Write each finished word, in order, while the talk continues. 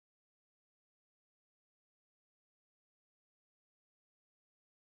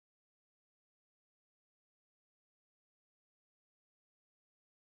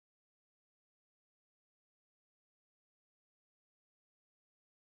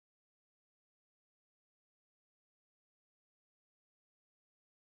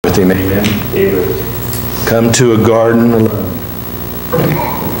with him. Amen. Come to a garden alone.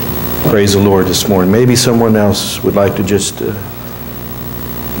 Praise the Lord this morning. Maybe someone else would like to just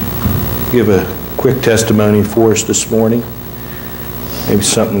give a quick testimony for us this morning. Maybe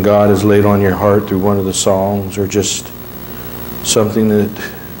something God has laid on your heart through one of the songs, or just something that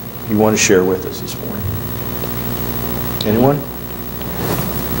you want to share with us this morning. Anyone?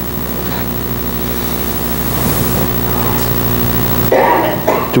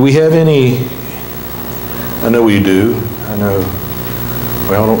 Do we have any? I know we do. I know.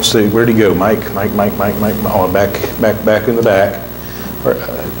 Well, I don't see. Where'd he go? Mike. Oh, back in the back.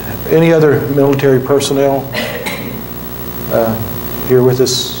 Any other military personnel here with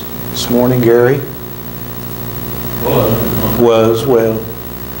us this morning? Gary? Was. Well,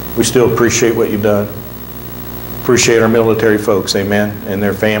 we still appreciate what you've done. Appreciate our military folks, amen, and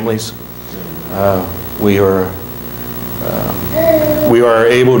their families. We are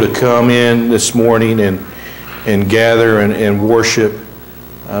able to come in this morning and gather and worship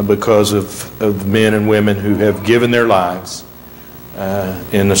because of the men and women who have given their lives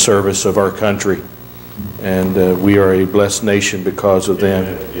in the service of our country. And we are a blessed nation because of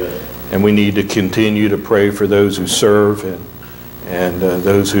them. And we need to continue to pray for those who serve and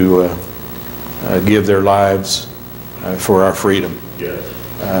those who give their lives for our freedom.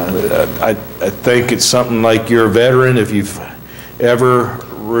 I think it's something like you're a veteran if you've ever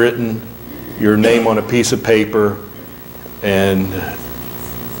written your name on a piece of paper and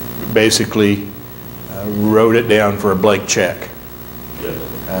basically wrote it down for a blank check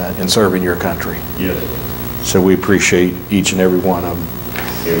in serving your country. So we appreciate each and every one of them.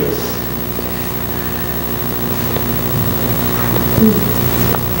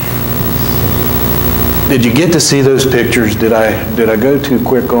 Did you get to see those pictures? Did I go too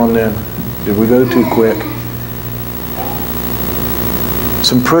quick on them? Did we go too quick?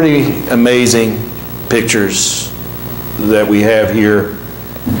 Some pretty amazing pictures that we have here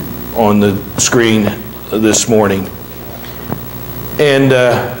on the screen this morning. And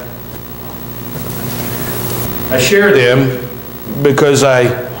I share them because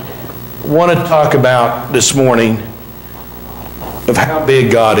I want to talk about this morning of how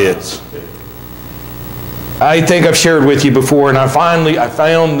big God is. I think I've shared with you before, and I found the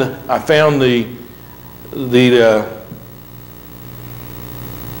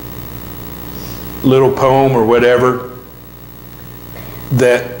little poem or whatever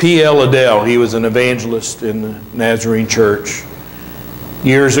that P.L. Liddell, he was an evangelist in the Nazarene church,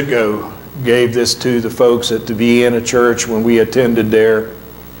 years ago, gave this to the folks at the Vienna church when we attended there.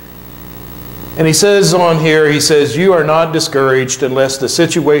 And he says on here, he says, "You are not discouraged unless the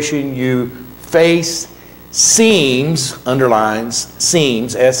situation you face seems," underlines,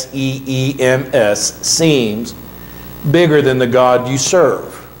 seems, S-E-E-M-S, seems bigger than the God you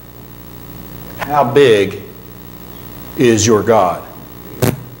serve. How big is your God?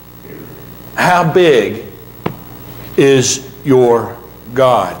 How big is your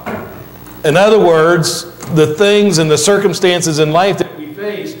God? In other words, the things and the circumstances in life that we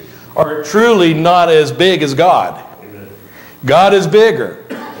face are truly not as big as God. God is bigger.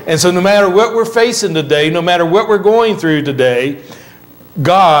 And so no matter what we're facing today, no matter what we're going through today,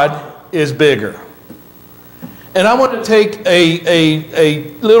 God is bigger. And I want to take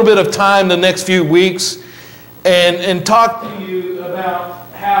a little bit of time the next few weeks and talk to you about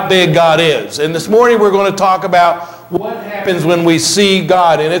how big God is. And this morning we're going to talk about what happens when we see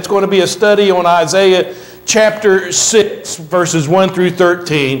God. And it's going to be a study on Isaiah chapter 6, verses 1 through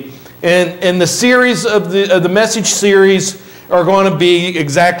 13. And the series of the message series are going to be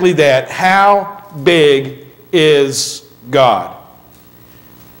exactly that. How big is God?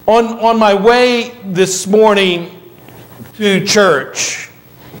 On my way this morning to church,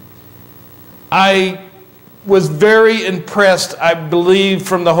 I was very impressed, I believe,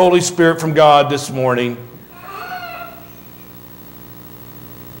 from the Holy Spirit, from God this morning,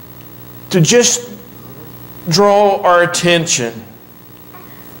 to just draw our attention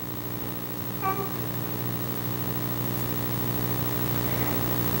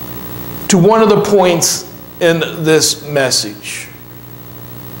to one of the points in this message.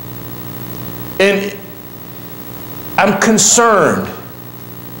 And I'm concerned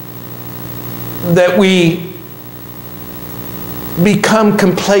that we become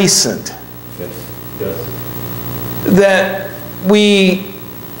complacent. That we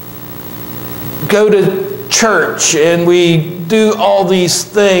go to church and we do all these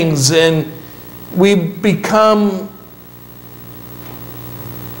things and we become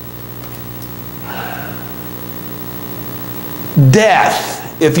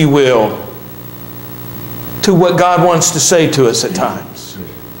deaf, if you will, to what God wants to say to us at times.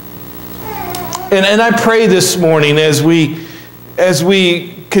 And I pray this morning as we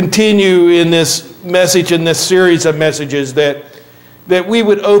continue in this message, in this series of messages, that we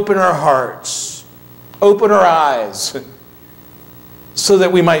would open our hearts, open our eyes, so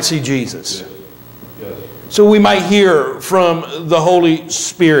that we might see Jesus. Yes. So we might hear from the Holy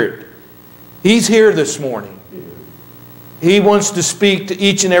Spirit. He's here this morning. He wants to speak to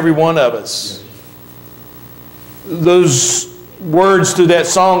each and every one of us. Yes. Those words to that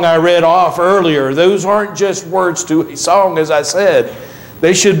song I read off earlier, those aren't just words to a song, as I said.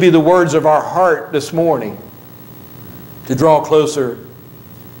 They should be the words of our heart this morning to draw closer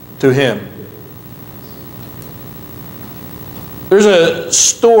to Him. There's a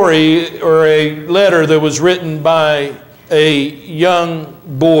story or a letter that was written by a young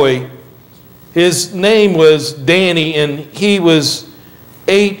boy. His name was Danny, and he was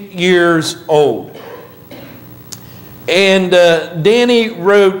 8 years old. And Danny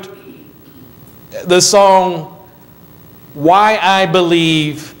wrote the song, "Why I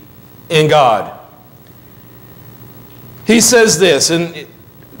Believe in God." He says this, and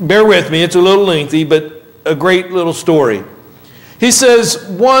bear with me, it's a little lengthy, but a great little story. He says,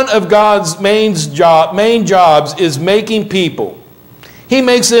 one of God's main jobs is making people. He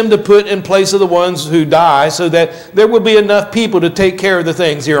makes them to put in place of the ones who die so that there will be enough people to take care of the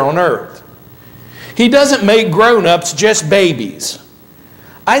things here on earth. He doesn't make grown-ups just babies.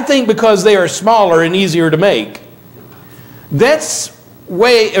 I think because they are smaller and easier to make. That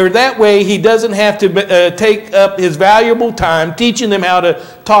way he doesn't have to take up his valuable time teaching them how to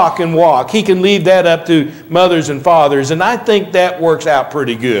talk and walk. He can leave that up to mothers and fathers, and I think that works out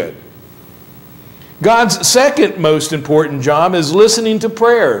pretty good. God's second most important job is listening to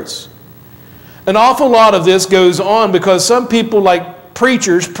prayers. An awful lot of this goes on because some people, like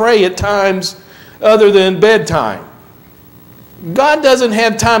preachers, pray at times other than bedtime. God doesn't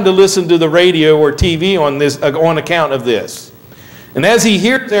have time to listen to the radio or TV on account of this. And as He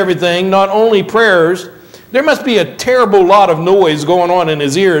hears everything, not only prayers, there must be a terrible lot of noise going on in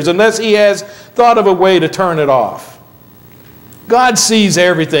His ears unless He has thought of a way to turn it off. God sees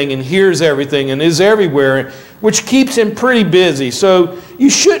everything and hears everything and is everywhere, which keeps Him pretty busy. So you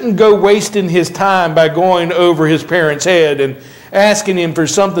shouldn't go wasting His time by going over His parents' head and asking Him for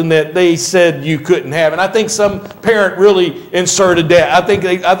something that they said you couldn't have. And I think some parent really inserted that. I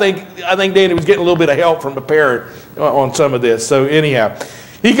think Danny was getting a little bit of help from the parent on some of this. So anyhow,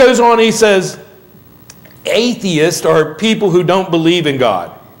 he goes on, he says, atheists are people who don't believe in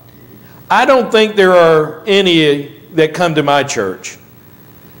God. I don't think there are any that come to my church.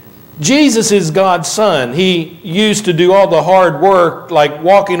 Jesus is God's Son. He used to do all the hard work like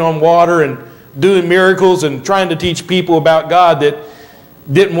walking on water and doing miracles and trying to teach people about God that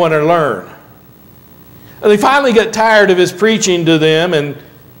didn't want to learn. And they finally got tired of His preaching to them and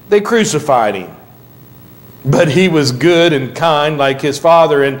they crucified Him. But He was good and kind like His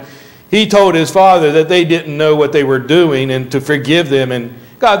Father, and He told His Father that they didn't know what they were doing and to forgive them, and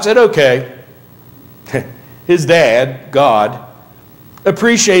God said, okay. His dad, God,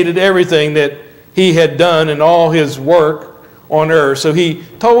 appreciated everything that He had done and all His work on earth. So He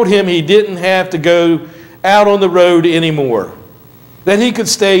told him he didn't have to go out on the road anymore, that he could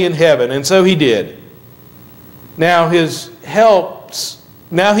stay in heaven, and so he did. Now He helps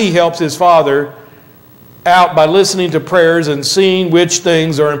His Father out by listening to prayers and seeing which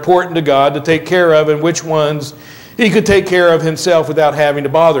things are important to God to take care of and which ones He could take care of Himself without having to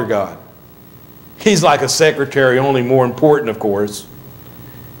bother God. He's like a secretary, only more important, of course.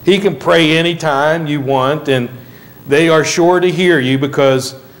 He can pray anytime you want, and they are sure to hear you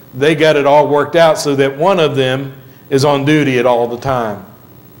because they got it all worked out so that one of them is on duty at all the time.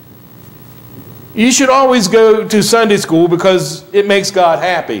 You should always go to Sunday school because it makes God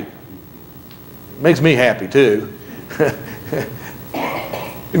happy. It makes me happy too.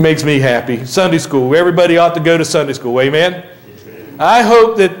 It makes me happy. Sunday school. Everybody ought to go to Sunday school. Amen? I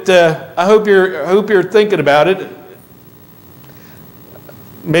hope you're thinking about it.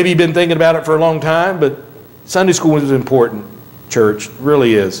 Maybe you've been thinking about it for a long time, but Sunday school is important, church. It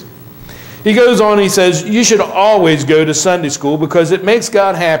really is. He goes on, he says, you should always go to Sunday school because it makes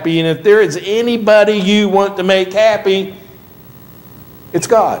God happy, and if there is anybody you want to make happy, it's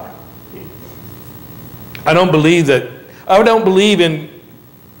God.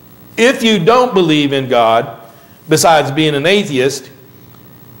 If you don't believe in God, besides being an atheist,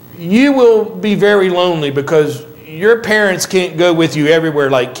 you will be very lonely because your parents can't go with you everywhere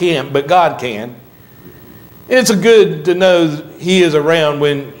like camp, but God can. It's good to know He is around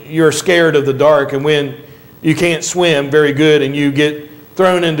when you're scared of the dark and when you can't swim very good and you get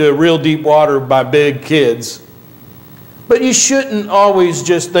thrown into real deep water by big kids. But you shouldn't always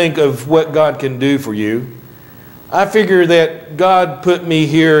just think of what God can do for you. I figure that God put me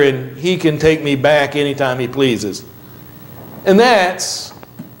here and He can take me back anytime He pleases. And that's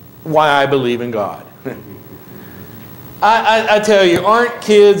why I believe in God. I tell you, aren't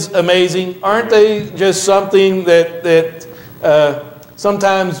kids amazing? Aren't they just something that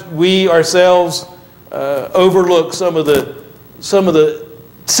sometimes we ourselves overlook some of the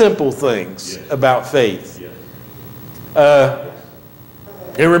simple things about faith?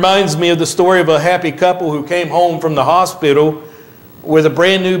 It reminds me of the story of a happy couple who came home from the hospital with a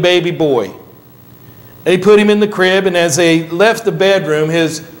brand new baby boy. They put him in the crib, and as they left the bedroom,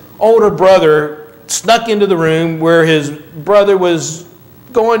 his older brother snuck into the room where his brother was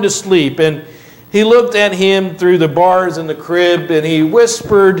going to sleep, and he looked at him through the bars in the crib, and he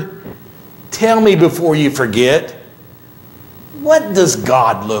whispered, "Tell me before you forget, what does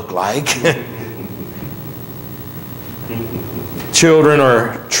God look like?" Children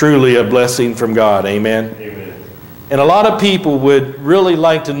are truly a blessing from God. Amen? Amen. And a lot of people would really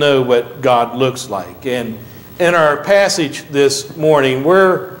like to know what God looks like. And in our passage this morning,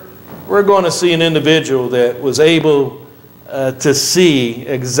 we're going to see an individual that was able to see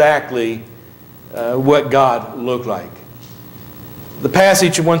exactly what God looked like. The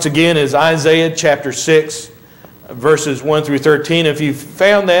passage, once again, is Isaiah chapter 6, verses 1 through 13. If you've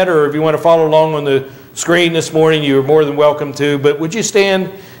found that, or if you want to follow along on the screen this morning, you are more than welcome to. But would you stand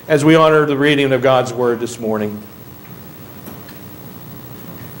as we honor the reading of God's Word this morning?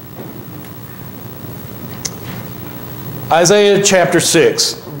 Isaiah chapter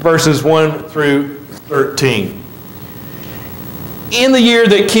 6, verses 1 through 13. In the year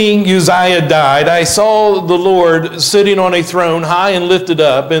that King Uzziah died, I saw the Lord sitting on a throne high and lifted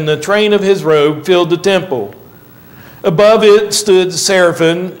up, and the train of his robe filled the temple. Above it stood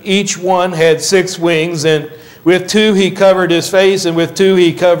seraphim. Each one had 6 wings, and with 2 he covered his face, and with 2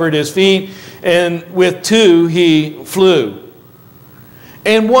 he covered his feet, and with 2 he flew.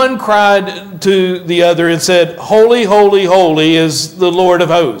 And one cried to the other and said, "Holy, holy, holy is the Lord of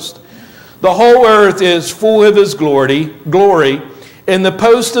hosts. The whole earth is full of His glory. And the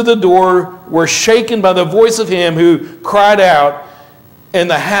posts of the door were shaken by the voice of him who cried out, and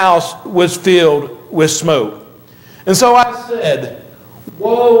the house was filled with smoke. And so I said,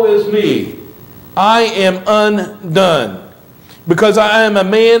 Woe is me, I am undone, because I am a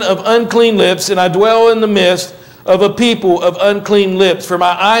man of unclean lips, and I dwell in the midst of a people of unclean lips, for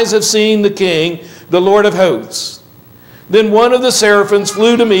my eyes have seen the King, the Lord of hosts. Then one of the seraphims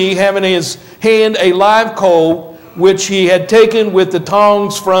flew to me, having in his hand a live coal, which he had taken with the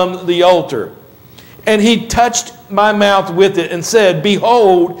tongs from the altar. And he touched my mouth with it and said,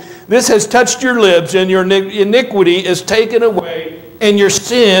 Behold, this has touched your lips, and your iniquity is taken away, and your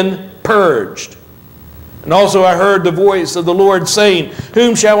sin purged. And also I heard the voice of the Lord saying,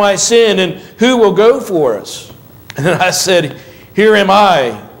 Whom shall I send, and who will go for us? And I said, Here am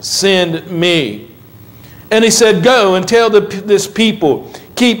I, send me. And he said, Go and tell this people,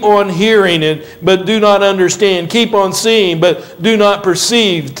 keep on hearing, but do not understand. Keep on seeing, but do not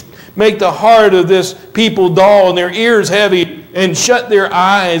perceive. Make the heart of this people dull, and their ears heavy, and shut their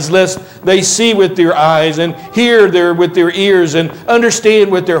eyes, lest they see with their eyes, and hear with their ears, and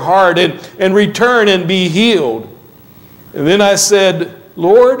understand with their heart, and return and be healed. And then I said,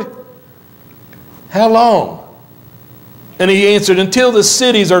 Lord, how long? And he answered, Until the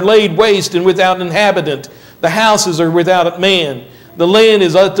cities are laid waste and without inhabitant, the houses are without man, the land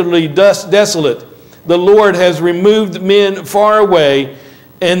is utterly desolate. The Lord has removed men far away,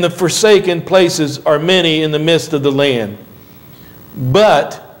 and the forsaken places are many in the midst of the land.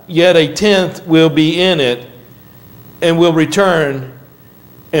 But yet a tenth will be in it, and will return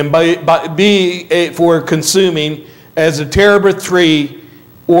and be for consuming, as a terebinth tree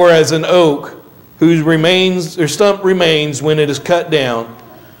or as an oak whose stump remains when it is cut down.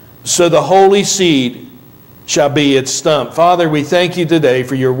 So the holy seed shall be its stump. Father, we thank you today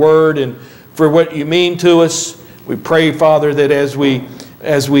for your word and for what you mean to us. We pray, Father, that as we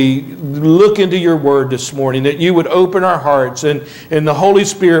look into your word this morning, that you would open our hearts, and the Holy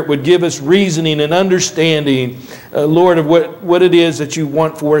Spirit would give us reasoning and understanding, Lord, of what it is that you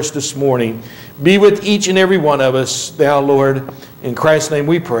want for us this morning. Be with each and every one of us, thou, Lord. In Christ's name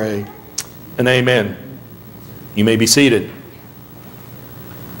we pray, and amen. You may be seated.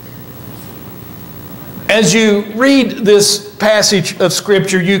 As you read this passage of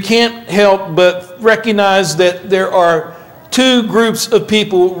Scripture, you can't help but recognize that there are two groups of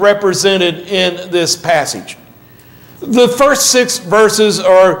people represented in this passage. The first 6 verses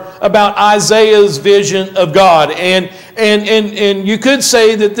are about Isaiah's vision of God, and you could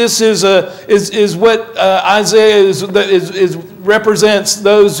say that this is what Isaiah represents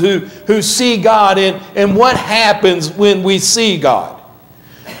those who see God and what happens when we see God.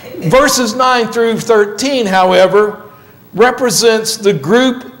 Verses 9 through 13, however, represents the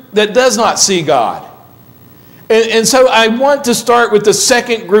group that does not see God. And so I want to start with the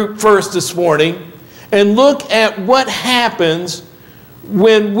second group first this morning and look at what happens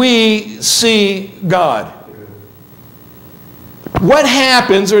when we see God. What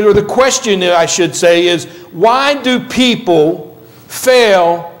happens, or the question I should say, is why do people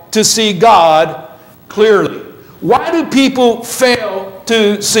fail to see God clearly? Why do people fail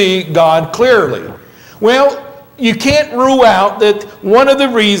to see God clearly? Well, you can't rule out that one of the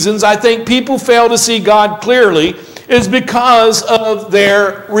reasons I think people fail to see God clearly is because of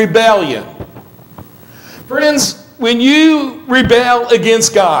their rebellion. Friends, when you rebel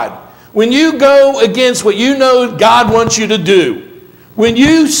against God, when you go against what you know God wants you to do, when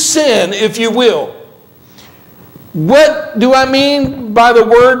you sin, if you will, what do I mean by the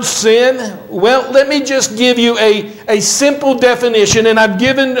word sin? Well, let me just give you a simple definition, and I've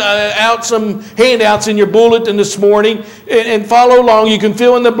given out some handouts in your bulletin this morning, and follow along. You can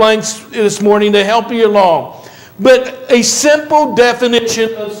fill in the blanks this morning to help you along. But a simple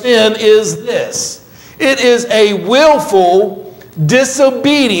definition of sin is this. It is a willful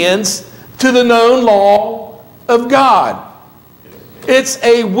disobedience to the known law of God. It's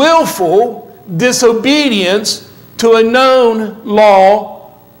a willful disobedience to a known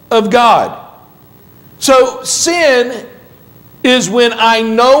law of God. So sin is when I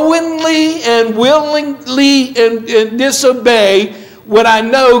knowingly and willingly and disobey what I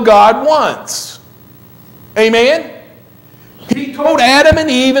know God wants. Amen? He told Adam and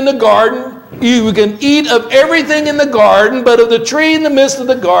Eve in the garden, you can eat of everything in the garden, but of the tree in the midst of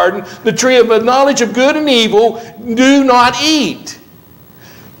the garden, the tree of the knowledge of good and evil, do not eat.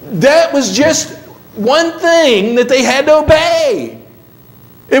 That was just one thing that they had to obey.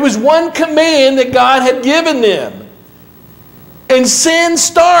 It was one command that God had given them. And sin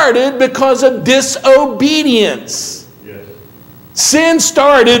started because of disobedience. Yes. Sin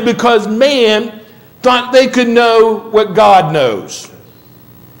started because man thought they could know what God knows.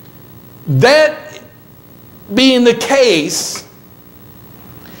 That being the case,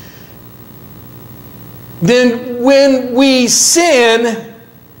 then when we sin,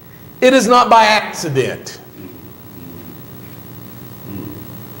 it is not by accident.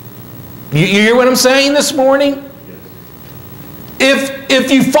 You hear what I'm saying this morning?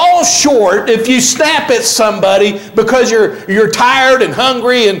 If you fall short, if you snap at somebody because you're tired and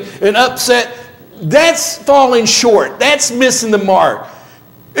hungry and upset, that's falling short. That's missing the mark.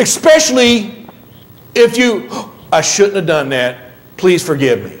 Especially if I shouldn't have done that. Please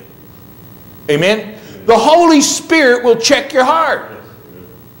forgive me. Amen? The Holy Spirit will check your heart.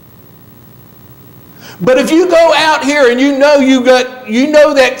 But if you go out here and you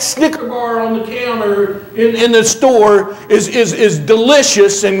know that Snicker bar on the counter in the store is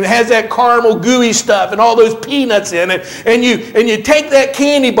delicious and has that caramel gooey stuff and all those peanuts in it, and you take that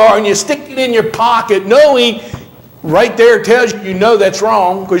candy bar and you stick it in your pocket, knowing right there tells you know that's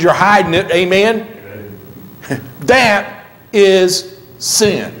wrong because you're hiding it. Amen? That is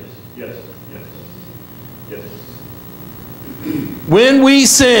sin. When we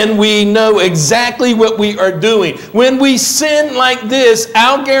sin, we know exactly what we are doing. When we sin like this,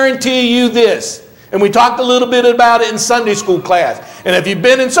 I'll guarantee you this. And we talked a little bit about it in Sunday school class. And if you've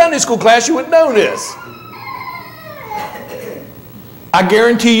been in Sunday school class, you would know this. I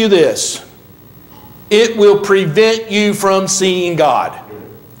guarantee you this. It will prevent you from seeing God.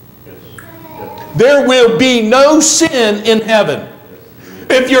 There will be no sin in heaven.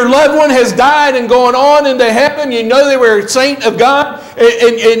 If your loved one has died and gone on into heaven, you know they were a saint of God,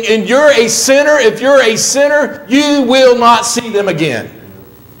 and you're a sinner. If you're a sinner, you will not see them again.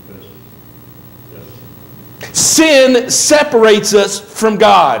 Sin separates us from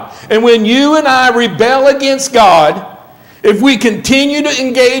God. And when you and I rebel against God, if we continue to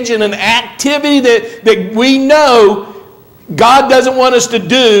engage in an activity that we know God doesn't want us to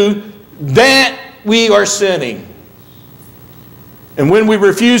do, that we are sinning. And when we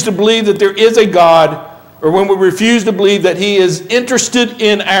refuse to believe that there is a God, or when we refuse to believe that He is interested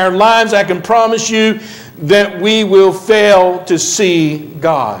in our lives, I can promise you that we will fail to see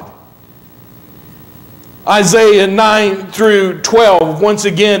God. Isaiah 9 through 12, once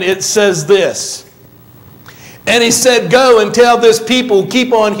again, it says this. And he said, go and tell this people,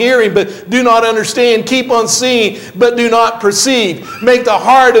 keep on hearing, but do not understand. Keep on seeing, but do not perceive. Make the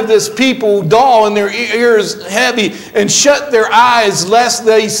heart of this people dull and their ears heavy, and shut their eyes, lest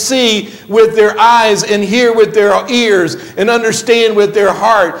they see with their eyes and hear with their ears and understand with their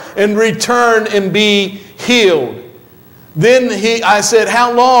heart and return and be healed. Then I said,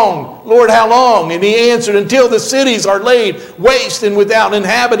 how long, Lord, how long? And he answered, until the cities are laid waste and without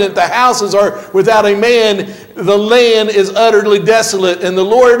inhabitant, the houses are without a man, the land is utterly desolate, and the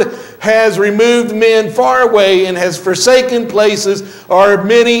Lord has removed men far away and has forsaken places, are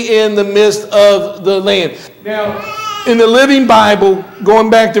many in the midst of the land. Now, in the Living Bible, going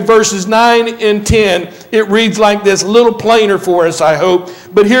back to verses 9 and 10, it reads like this, a little plainer for us, I hope.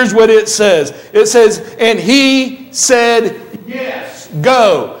 But here's what it says. It says, and he said, yes,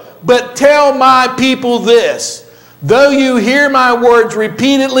 go. But tell my people this, though you hear my words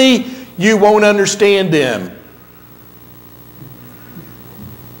repeatedly, you won't understand them.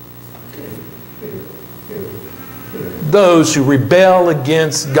 Those who rebel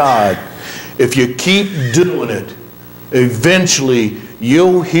against God, if you keep doing it, eventually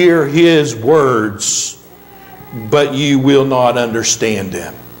you'll hear his words, but you will not understand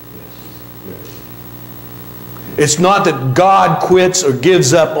them. It's not that God quits or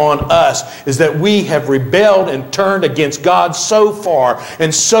gives up on us. It's that we have rebelled and turned against God so far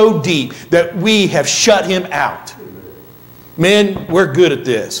and so deep that we have shut him out. Men, we're good at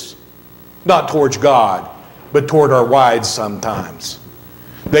this. Not towards God, but toward our wives sometimes.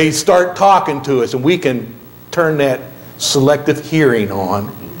 They start talking to us and we can turn that selective hearing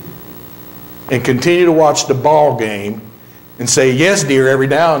on and continue to watch the ball game and say, yes, dear, every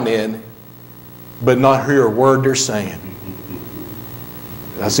now and then, but not hear a word they're saying.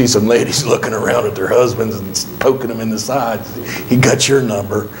 I see some ladies looking around at their husbands and poking them in the sides. He got your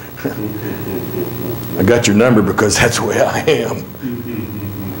number. I got your number because that's the way I am.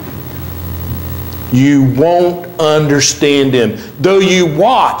 You won't understand him. Though you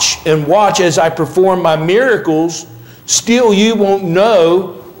watch and watch as I perform my miracles, still you won't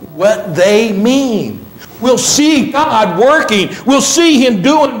know what they mean. We'll see God working. We'll see him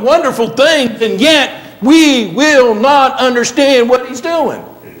doing wonderful things, and yet we will not understand what he's doing.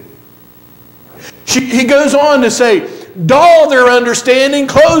 He goes on to say, dull their understanding,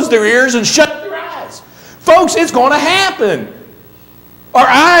 close their ears, and shut their eyes. Folks, it's going to happen. Our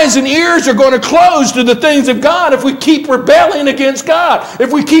eyes and ears are going to close to the things of God if we keep rebelling against God,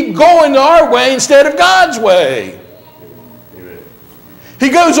 if we keep going our way instead of God's way. He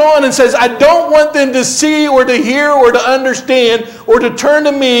goes on and says, I don't want them to see or to hear or to understand or to turn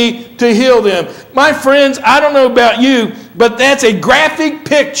to me to heal them. My friends, I don't know about you, but that's a graphic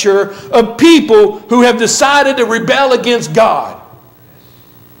picture of people who have decided to rebel against God.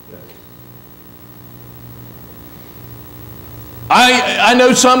 I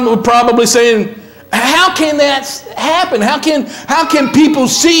know some would probably saying, how can that happen? How can people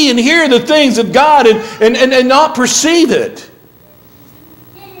see and hear the things of God and not perceive it?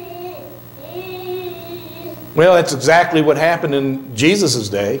 Well, that's exactly what happened in Jesus'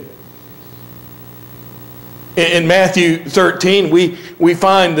 day. In Matthew 13, we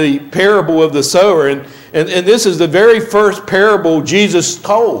find the parable of the sower, and this is the very first parable Jesus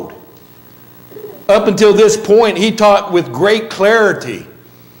told. Up until this point, he taught with great clarity.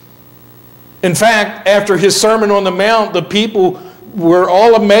 In fact, after his Sermon on the Mount, the people were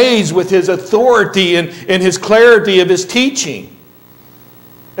all amazed with his authority and his clarity of his teaching.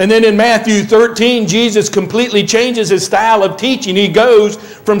 And then in Matthew 13, Jesus completely changes his style of teaching. He goes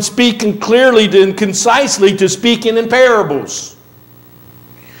from speaking clearly and concisely to speaking in parables.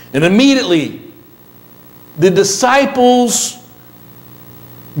 And immediately, the disciples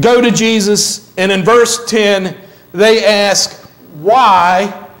go to Jesus, and in verse 10, they ask,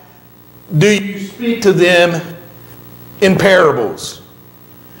 why do you speak to them in parables?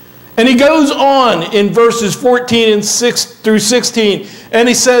 And he goes on in verses 14 and 6 through 16, and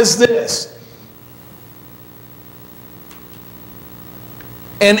he says this,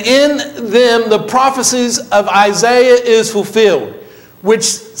 and in them the prophecies of Isaiah is fulfilled, which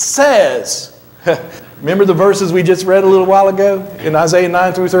says, remember the verses we just read a little while ago in Isaiah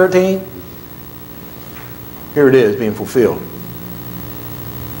 9 through 13? Here it is being fulfilled.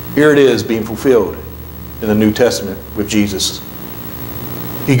 Here it is being fulfilled in the New Testament with Jesus.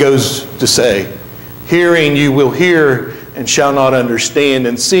 He goes to say, hearing you will hear and shall not understand,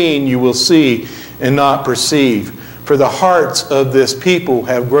 and seeing you will see and not perceive. For the hearts of this people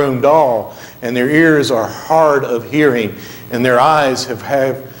have grown dull, and their ears are hard of hearing, and their eyes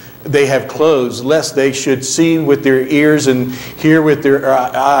have closed, lest they should see with their ears and hear with their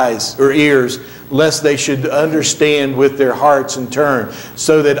eyes or ears, lest they should understand with their hearts and turn,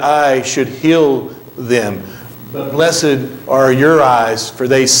 so that I should heal them. But blessed are your eyes, for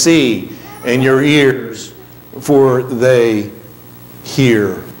they see, and your ears, for they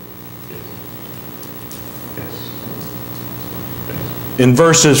hear. In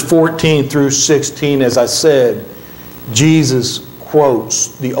verses 14 through 16, as I said, Jesus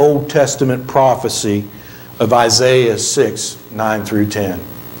quotes the Old Testament prophecy of Isaiah 6, 9 through 10.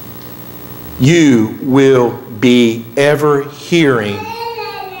 You will be ever hearing,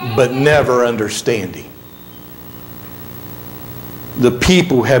 but never understanding. The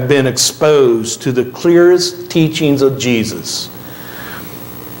people have been exposed to the clearest teachings of Jesus,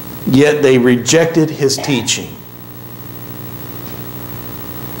 yet they rejected his teaching.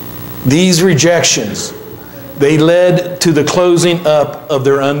 These rejections, they led to the closing up of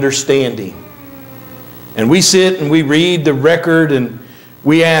their understanding. And we sit and we read the record and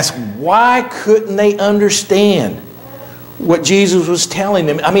we ask, why couldn't they understand what Jesus was telling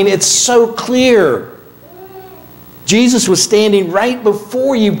them? I mean, it's so clear. Jesus was standing right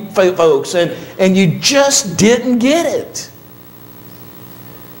before you folks, and you just didn't get it.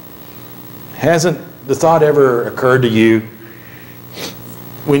 Hasn't the thought ever occurred to you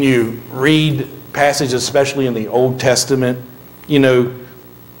when you read passages, especially in the Old Testament, you know,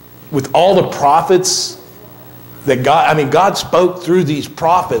 with all the prophets that God spoke through these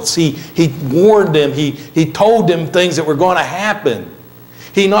prophets. He warned them. He told them things that were going to happen.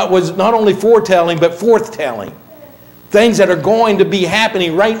 He was not only foretelling, but forthtelling. Things that are going to be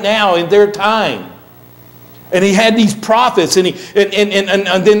happening right now in their time. And he had these prophets, and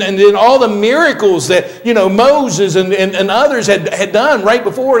then all the miracles that, you know, Moses and others had done right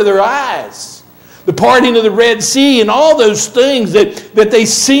before their eyes. The parting of the Red Sea and all those things that they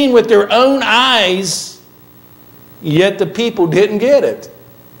seen with their own eyes, yet the people didn't get it.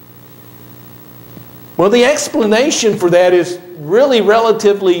 Well, the explanation for that is really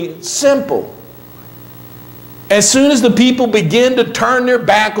relatively simple. As soon as the people begin to turn their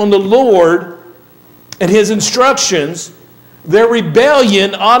back on the Lord and his instructions, their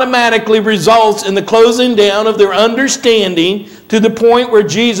rebellion automatically results in the closing down of their understanding to the point where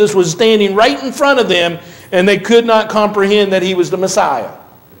Jesus was standing right in front of them and they could not comprehend that he was the Messiah.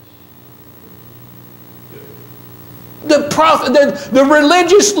 The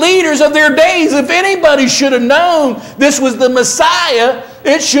religious leaders of their days, if anybody should have known this was the Messiah,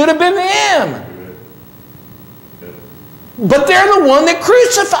 it should have been them. But they're the one that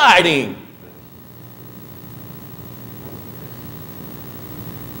crucified him.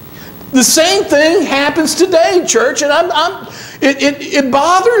 The same thing happens today, church, and it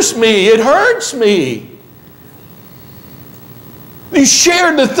bothers me. It hurts me. You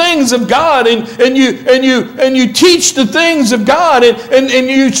share the things of God, and you teach the things of God,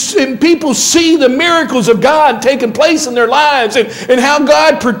 and people see the miracles of God taking place in their lives, and how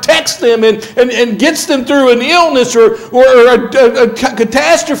God protects them and gets them through an illness or a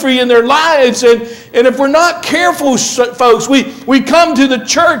catastrophe in their lives. And if we're not careful, folks, we come to the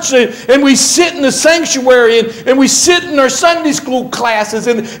church and we sit in the sanctuary and we sit in our Sunday school classes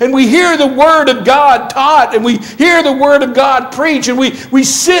and we hear the Word of God taught and we hear the Word of God preached, and we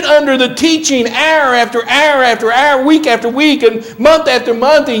sit under the teaching hour after hour after hour, week after week, and month after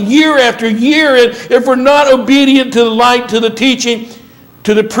month, and year after year. And if we're not obedient to the light, to the teaching,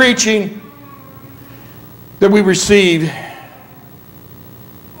 to the preaching that we receive,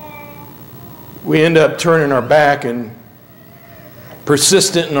 we end up turning our back and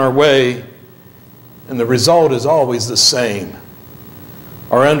persistent in our way, and the result is always the same.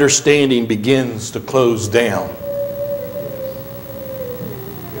 Our understanding begins to close down.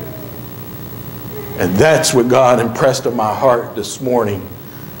 And that's what God impressed on my heart this morning.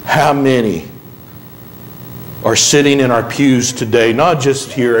 How many are sitting in our pews today, not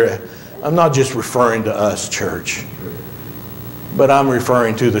just here, I'm not just referring to us, church, but I'm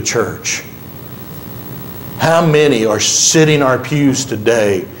referring to the church. How many are sitting in our pews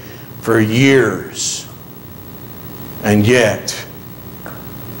today for years and yet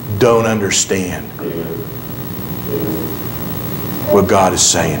don't understand what God is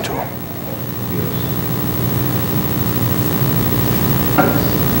saying to them?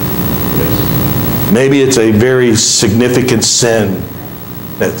 Maybe it's a very significant sin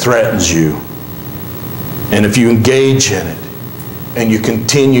that threatens you. And if you engage in it, and you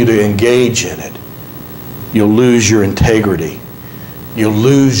continue to engage in it, you'll lose your integrity. You'll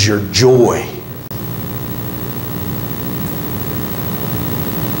lose your joy.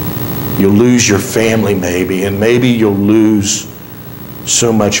 You'll lose your family maybe, and maybe you'll lose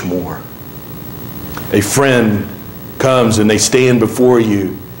so much more. A friend comes and they stand before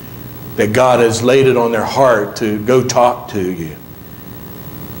you. that God has laid it on their heart to go talk to you.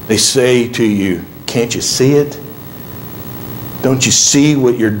 They say to you, can't you see it? Don't you see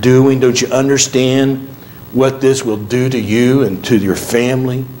what you're doing? Don't you understand what this will do to you and to your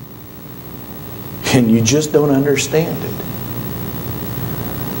family? And you just don't understand it.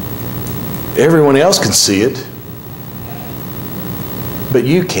 Everyone else can see it, but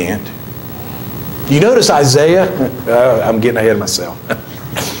you can't. You notice Isaiah? I'm getting ahead of myself.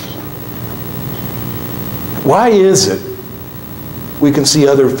 Why is it we can see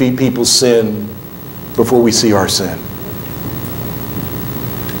other people's sin before we see our sin?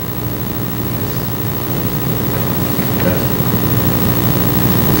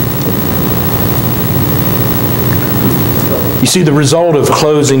 You see, the result of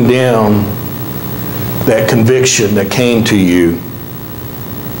closing down that conviction that came to you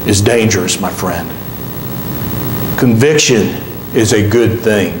is dangerous, my friend. Conviction is a good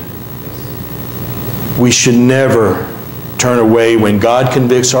thing. We should never turn away. When God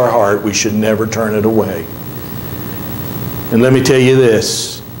convicts our heart, we should never turn it away. And let me tell you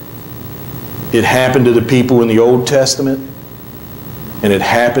this. It happened to the people in the Old Testament, and it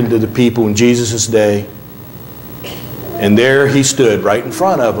happened to the people in Jesus' day. And there he stood right in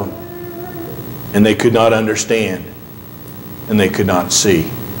front of them, and they could not understand, and they could not see.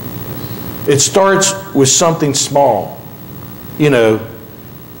 It starts with something small. You know,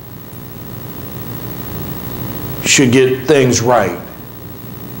 should get things right.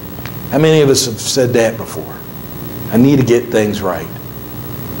 How many of us have said that before? I need to get things right.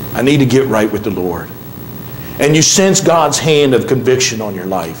 I need to get right with the Lord. And you sense God's hand of conviction on your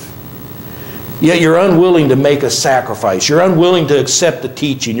life. Yet you're unwilling to make a sacrifice. You're unwilling to accept the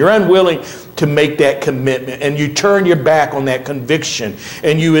teaching. You're unwilling to make that commitment. And you turn your back on that conviction.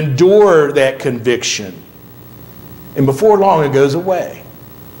 And you endure that conviction. And before long it goes away.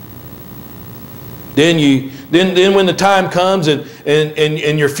 Then when the time comes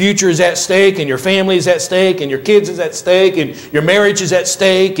and your future is at stake, and your family is at stake, and your kids is at stake, and your marriage is at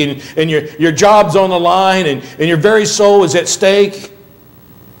stake, and your job's on the line, and your very soul is at stake,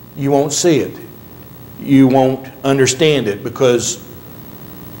 you won't see it. You won't understand it because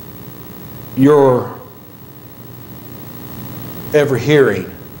you're ever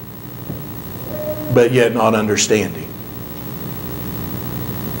hearing, but yet not understanding.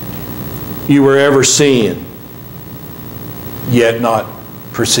 You were ever seeing, yet not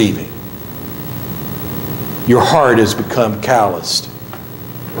perceiving. Your heart has become calloused.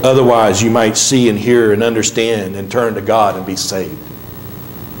 Otherwise, you might see and hear and understand and turn to God and be saved,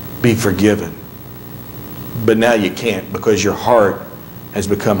 be forgiven. But now you can't because your heart has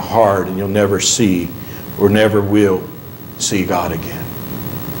become hard and you'll never see or never will see God again.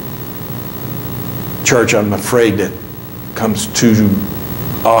 Church, I'm afraid that comes too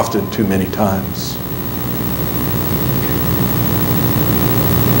often, too many times.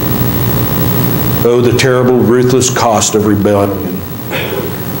 Oh, the terrible, ruthless cost of rebellion.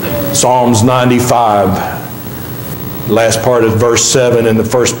 Psalms 95. Last part of verse 7 and the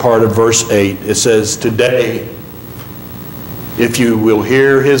first part of verse 8, it says, today, if you will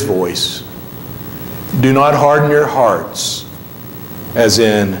hear his voice, do not harden your hearts as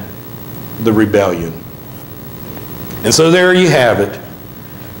in the rebellion. And so there you have it.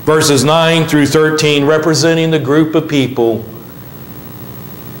 Verses 9 through 13 representing the group of people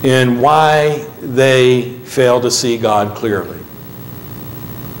and why they fail to see God clearly.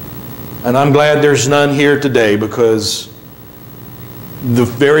 And I'm glad there's none here today because the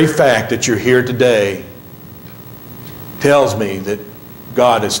very fact that you're here today tells me that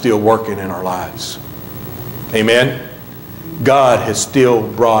God is still working in our lives. Amen? God has still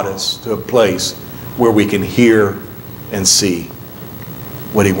brought us to a place where we can hear and see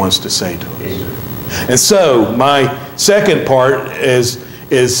what he wants to say to us. And so my second part is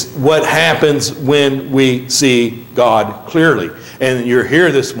what happens when we see God clearly. And you're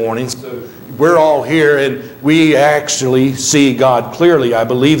here this morning, so we're all here and we actually see God clearly. I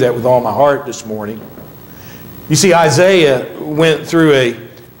believe that with all my heart this morning. You see, Isaiah went through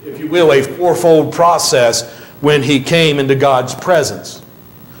if you will, a fourfold process when he came into God's presence.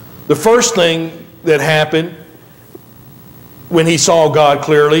 The first thing that happened when he saw God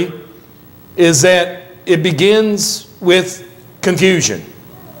clearly is that it begins with confusion.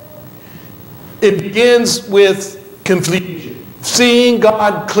 It begins with confusion. Seeing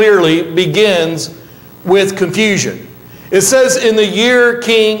God clearly begins with confusion. It says in the year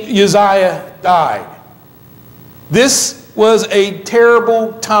King Uzziah died. This was a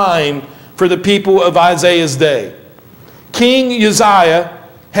terrible time for the people of Isaiah's day. King Uzziah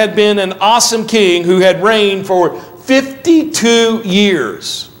had been an awesome king who had reigned for 52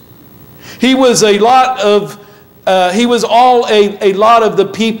 years. He was a lot of he was all a lot of the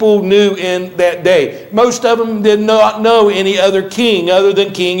people knew in that day. Most of them did not know any other king other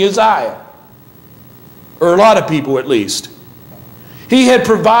than King Uzziah, or a lot of people at least. He had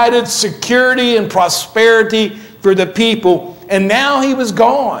provided security and prosperity for the people, and now he was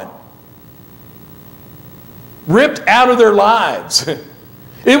gone, ripped out of their lives.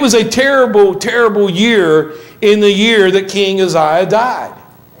 It was a terrible, terrible year in the year that King Uzziah died.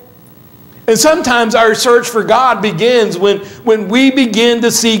 And sometimes our search for God begins when we begin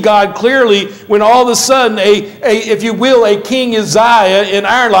to see God clearly, when all of a sudden, if you will, a King Uzziah in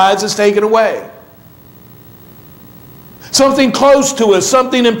our lives is taken away. Something close to us,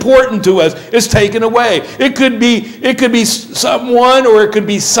 something important to us is taken away. It could be someone, or it could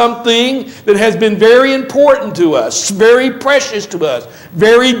be something that has been very important to us, very precious to us,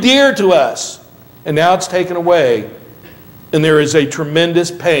 very dear to us. And now it's taken away, and there is a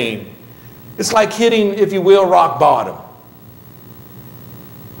tremendous pain. It's like hitting, if you will, rock bottom.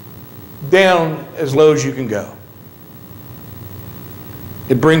 Down as low as you can go.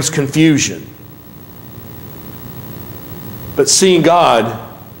 It brings confusion. But seeing God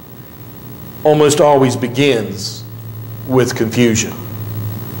almost always begins with confusion.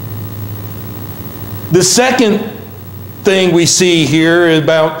 The second thing we see here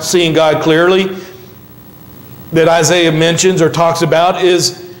about seeing God clearly that Isaiah mentions or talks about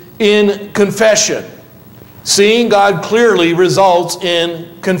is in confession. Seeing God clearly results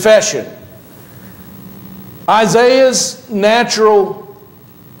in confession. Isaiah's natural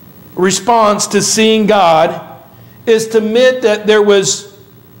response to seeing God is to admit that there was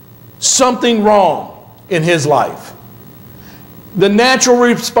something wrong in his life. The natural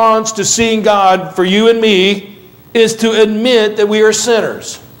response to seeing God for you and me is to admit that we are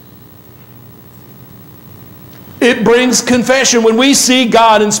sinners. It brings confession. When we see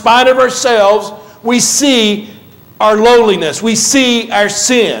God in spite of ourselves, we see our lowliness. We see our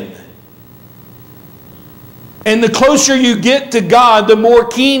sin. And the closer you get to God, the more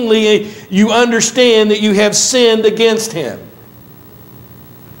keenly you understand that you have sinned against Him.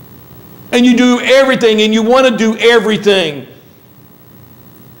 And you do everything, and you want to do everything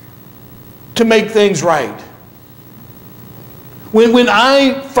to make things right. When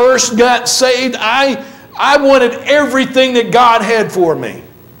I first got saved, I wanted everything that God had for me.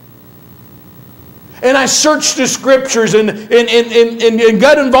 And I searched the Scriptures and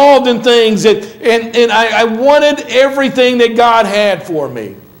got involved in things. And I wanted everything that God had for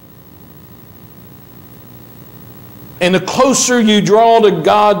me. And the closer you draw to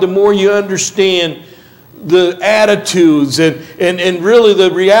God, the more you understand the attitudes and really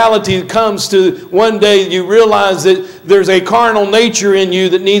the reality that comes to one day you realize that there's a carnal nature in you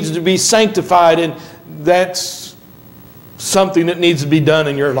that needs to be sanctified, and that's something that needs to be done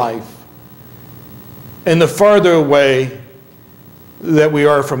in your life. And the farther away that we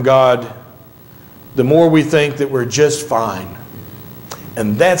are from God, the more we think that we're just fine.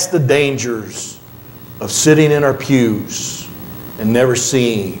 And that's the dangers of sitting in our pews and never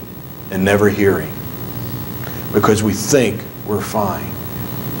seeing and never hearing. Because we think we're fine.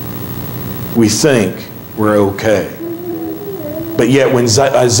 We think we're okay. But yet when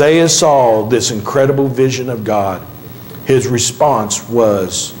Isaiah saw this incredible vision of God, his response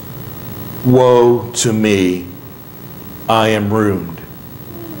was, "Woe to me, I am ruined,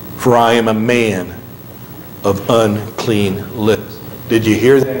 for I am a man of unclean lips." Did you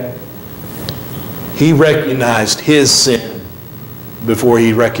hear that? He recognized his sin before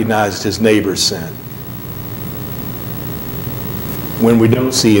he recognized his neighbor's sin. When we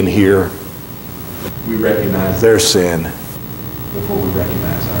don't see and hear, we recognize their sin before we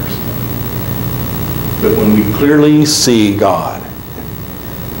recognize our sin. But when we clearly see God,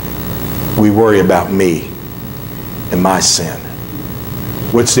 we worry about me and my sin.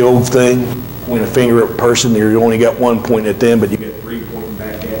 What's the old thing? Point a finger at a person, you only got one pointing at them, but you get three pointing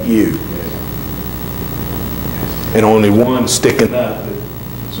back at you. And only one sticking up.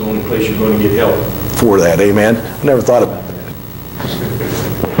 It's the only place you're going to get help for that. Amen? I never thought about that.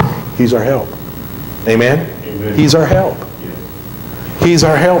 He's our help. Amen? Amen. He's our help. He's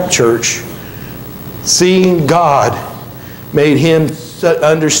our help, church. Seeing God made him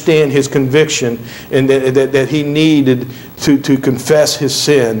understand his conviction and that he needed to confess his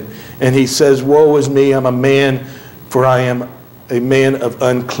sin. And he says, "Woe is me, I'm a man, for I am a man of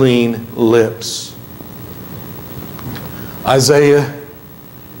unclean lips." Isaiah,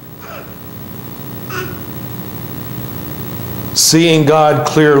 seeing God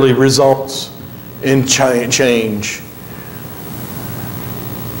clearly results in change.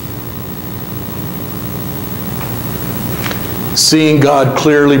 Seeing God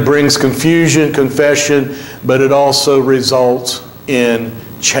clearly brings confusion, confession, but it also results in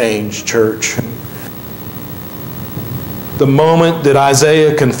change, church. The moment that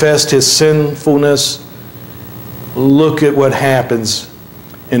Isaiah confessed his sinfulness, look at what happens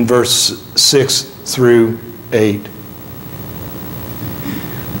in verse 6 through 8.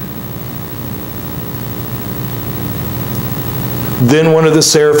 Then one of the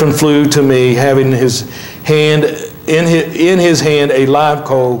seraphim flew to me, having his hand in his hand a live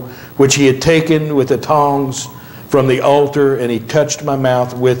coal, which he had taken with the tongs from the altar, and he touched my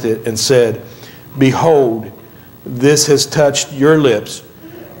mouth with it and said, Behold, this has touched your lips.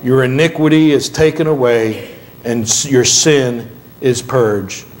 Your iniquity is taken away, and your sin is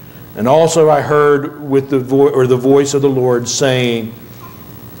purged. And also I heard with the voice of the Lord saying,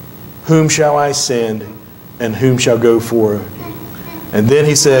 Whom shall I send, and whom shall go for it? And then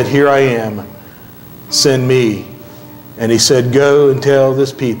he said, Here I am, send me. And he said, Go and tell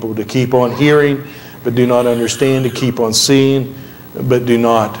this people to keep on hearing, but do not understand, to keep on seeing, but do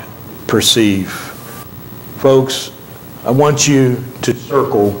not perceive. Folks, I want you to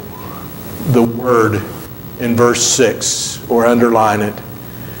circle the word in verse 6, or underline it,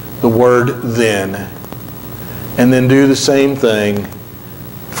 the word then. And then do the same thing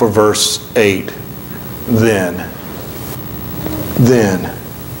for verse 8. Then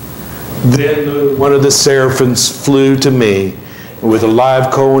one of the seraphims flew to me with a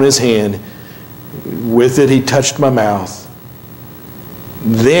live coal in his hand. With it he touched my mouth.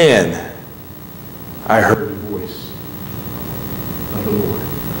 Then I heard the voice of the Lord.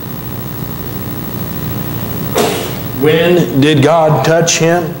 When did God touch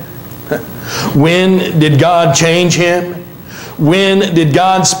him? When did God change him? When did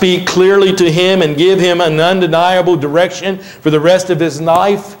God speak clearly to him and give him an undeniable direction for the rest of his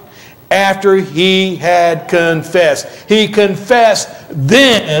life? After he had confessed. He confessed,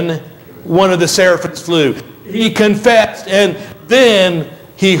 then one of the seraphims flew. He confessed, and then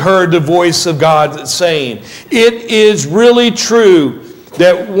he heard the voice of God saying, It is really true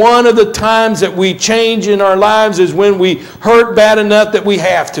that one of the times that we change in our lives is when we hurt bad enough that we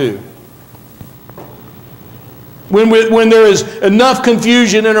have to. When there is enough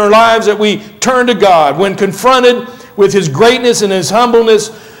confusion in our lives that we turn to God. When confronted with His greatness and His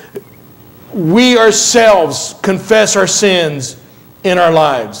humbleness, we ourselves confess our sins in our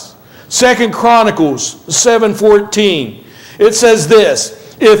lives. 2 Chronicles 7:14. It says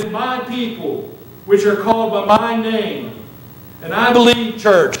this, If my people, which are called by my name, and I believe,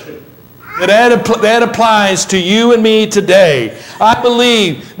 church, that applies to you and me today. I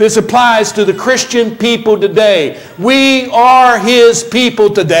believe this applies to the Christian people today. We are His people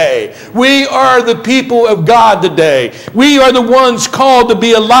today. We are the people of God today. We are the ones called to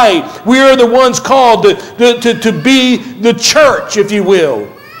be a light. We are the ones called to be the church, if you will.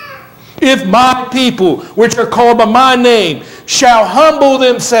 If my people, which are called by my name, shall humble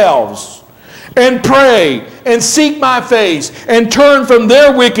themselves and pray and seek my face and turn from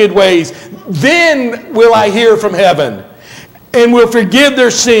their wicked ways, then will I hear from heaven and will forgive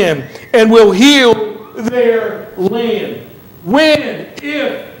their sin and will heal their land. When?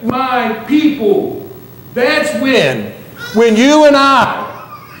 If my people. That's when. When you and I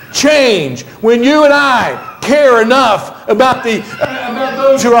change. When you and I care enough about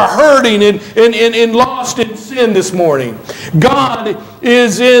those who are hurting and lost in sin this morning. God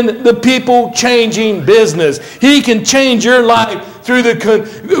is in the people changing business. He can change your life through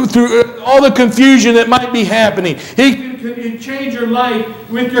all the confusion that might be happening. He can change your life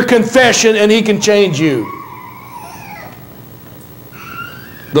with your confession, and He can change you.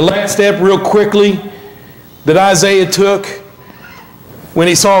 The last step, real quickly, that Isaiah took when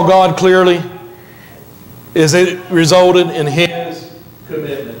he saw God clearly is it resulted in his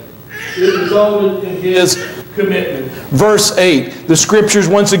commitment. It resulted in his commitment. Verse 8, the Scriptures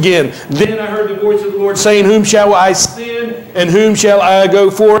once again. Then I heard the voice of the Lord saying, Whom shall I send, and whom shall I go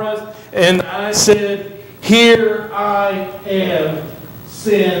for us? And I said, Here I am,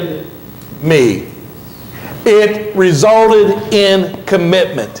 send me. It resulted in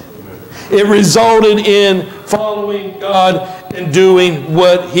commitment. It resulted in following God and doing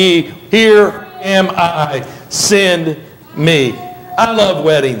what here am I, send me. I love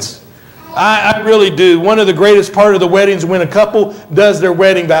weddings. I really do. One of the greatest part of the weddings is when a couple does their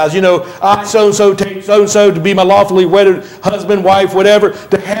wedding vows. You know, I so-and-so take so-and-so to be my lawfully wedded husband, wife, whatever,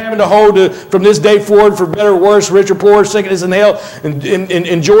 to have and to hold from this day forward for better or worse, rich or poor, sickness and health, and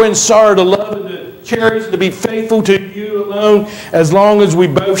joy and sorrow, to love and to cherish, to be faithful to you alone as long as we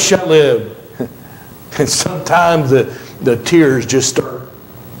both shall live. And sometimes the tears just start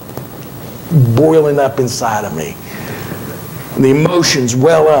boiling up inside of me. and the emotions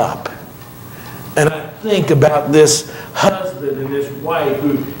well up. And I think about this husband and this wife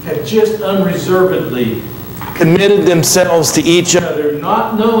who have just unreservedly committed themselves to each other,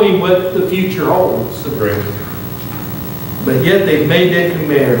 not knowing what the future holds. But yet they've made that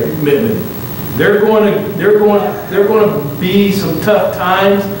commitment. There are going to be some tough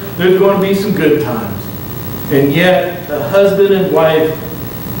times. There's going to be some good times. And yet a husband and wife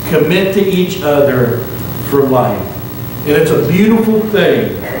commit to each other for life. And it's a beautiful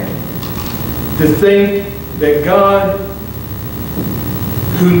thing to think that God,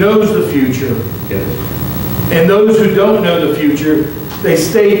 who knows the future, and those who don't know the future, they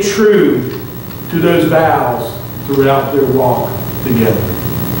stay true to those vows throughout their walk together.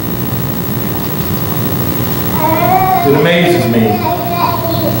 It amazes me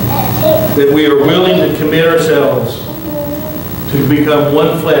that we are willing to commit ourselves to become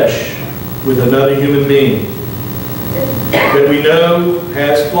one flesh with another human being that we know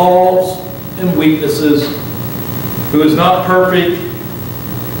has flaws and weaknesses, who is not perfect,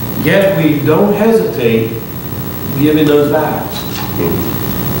 yet we don't hesitate giving those vows.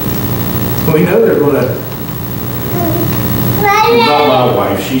 We know they're going to. Not my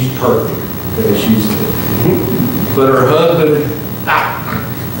wife, she's perfect. But her husband,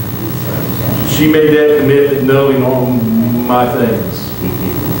 she made that commitment knowing all my things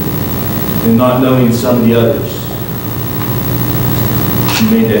and not knowing some of the others. She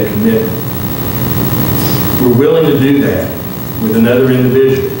made that commitment. We're willing to do that with another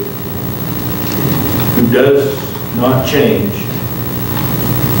individual who does not change.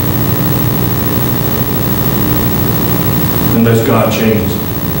 Unless God changes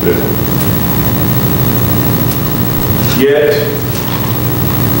them. Yet,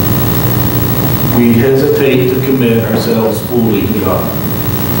 we hesitate to commit ourselves fully to God.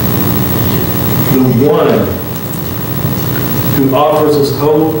 The one who offers us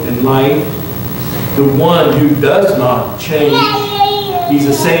hope and life, the one who does not change. He's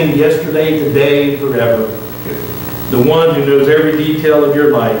the same yesterday, today, and forever. The one who knows every detail of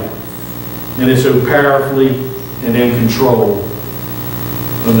your life and is so powerfully and in control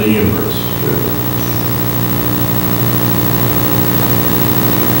of the universe.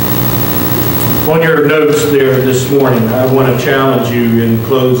 On your notes there this morning, I want to challenge you in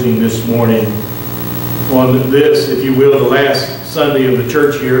closing this morning on this, if you will, the last Sunday of the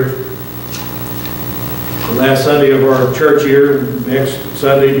church year. The last Sunday of our church year. Next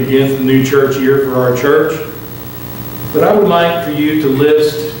Sunday begins the new church year for our church. But I would like for you to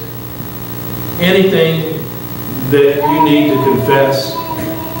list anything that you need to confess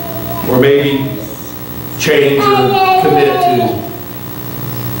or maybe change or commit to.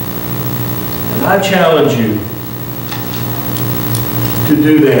 And I challenge you to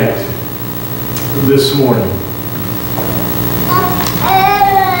do that this morning.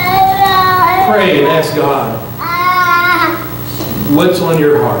 Pray and ask God what's on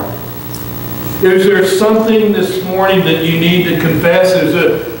your heart. Is there something this morning that you need to confess? Is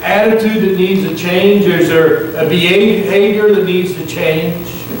there an attitude that needs to change? Is there a behavior that needs to change?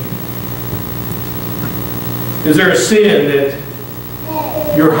 Is there a sin that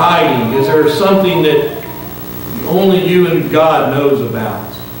you're hiding? Is there something that only you and God knows about?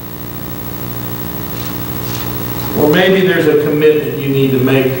 Or maybe there's a commitment you need to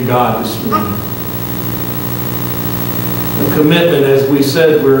make to God this morning. A commitment, as we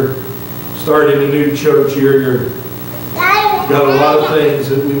said, we're starting a new church year. You've got a lot of things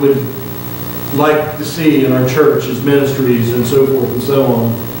that we would like to see in our church as ministries and so forth and so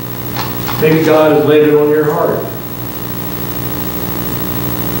on. Maybe God has laid it on your heart.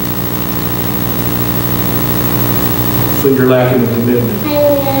 So you're lacking the commitment.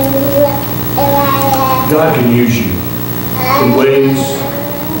 God can use you in ways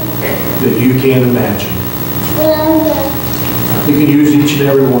that you can't imagine. He can use each and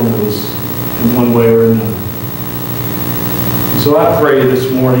every one of us in one way or another. So I pray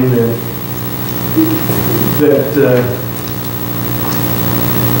this morning that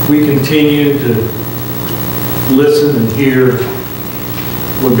we continue to listen and hear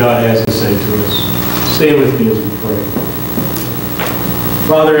what God has to say to us. Stand with me as we pray.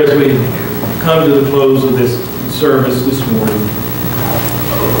 Father, as we come to the close of this service this morning,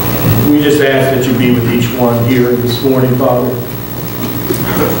 we just ask that you be with each one here this morning, Father.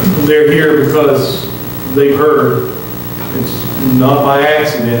 They're here because they've heard. It's not by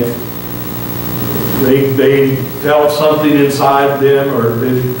accident. They felt something inside them, or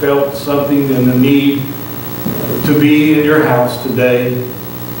they felt something in the need to be in your house today.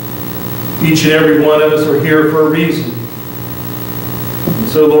 Each and every one of us are here for a reason. And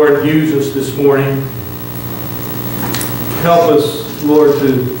so, Lord, use us this morning. Help us, Lord,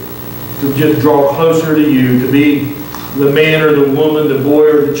 to just draw closer to you, to be the man or the woman, the boy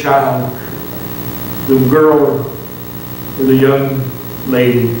or the child, the girl or the young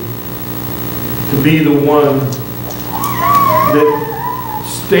lady, to be the one that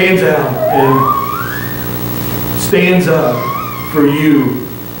stands out and stands up for you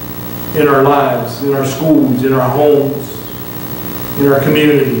in our lives, in our schools, in our homes, in our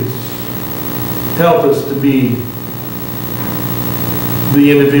communities. Help us to be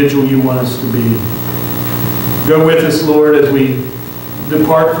the individual you want us to be. Go with us, Lord, as we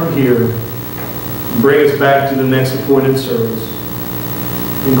depart from here. Bring us back to the next appointed service.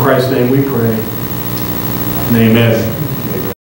 In Christ's name we pray. And amen.